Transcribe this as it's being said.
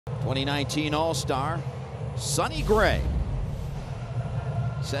2019 All-Star, Sonny Gray,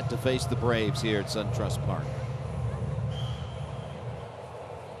 set to face the Braves here at SunTrust Park.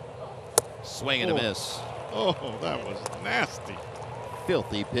 Swing and a miss. Oh, that was nasty.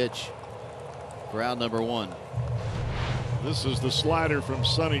 Filthy pitch. Ground number one. This is the slider from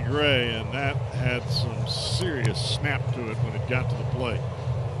Sonny Gray, and that had some serious snap to it when it got to the plate.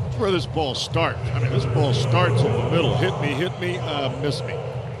 That's where this ball starts. I mean, this ball starts in the middle. Hit me, miss me.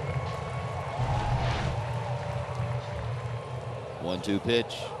 1-2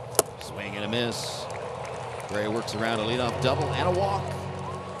 pitch. Swing and a miss. Gray works around a leadoff double and a walk.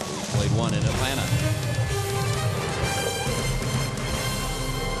 He played one in Atlanta.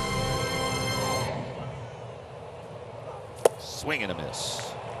 Swing and a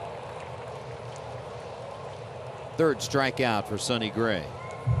miss. Third strikeout for Sonny Gray.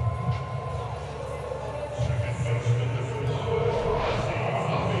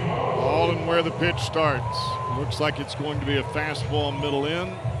 Ball and where the pitch starts. Looks like it's going to be a fastball middle in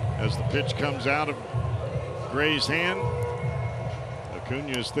as the pitch comes out of Gray's hand.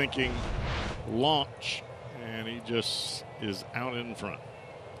 Acuna is thinking launch, and he just is out in front.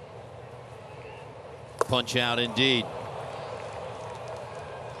 Punch out indeed.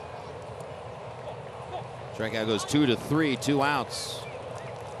 Strikeout goes 2-3, 2 outs.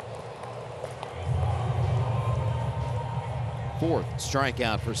 Fourth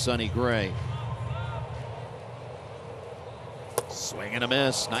strikeout for Sonny Gray. Swing and a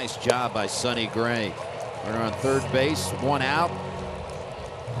miss. Nice job by Sonny Gray. Runner on third base, 1 out.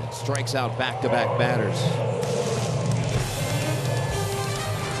 And strikes out back-to-back batters.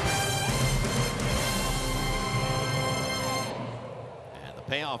 And the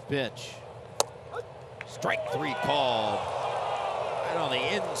payoff pitch. Strike 3 called. Right on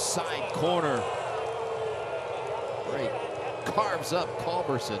the inside corner. Gray carves up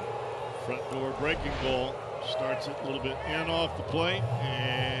Culberson. Front door breaking ball. Starts it a little bit in off the plate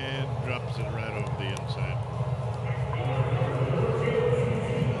and drops it right over the inside.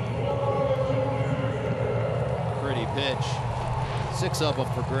 Pretty pitch. 6 of them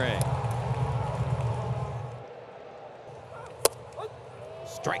for Gray.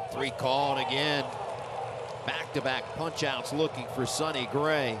 Strike 3 called again. Back-to-back punch-outs looking for Sonny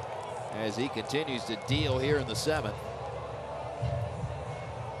Gray as he continues to deal here in the 7th.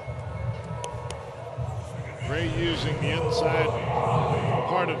 Gray using the inside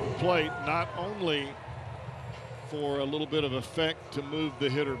part of the plate not only for a little bit of effect to move the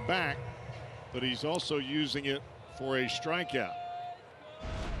hitter back, but he's also using it for a strikeout.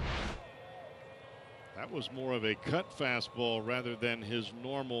 That was more of a cut fastball rather than his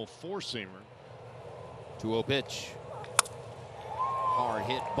normal four-seamer. 2-0 pitch. Hard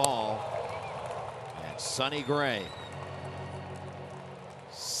hit ball. And Sonny Gray.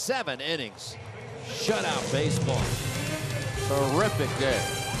 7 innings. Shutout baseball. Terrific day.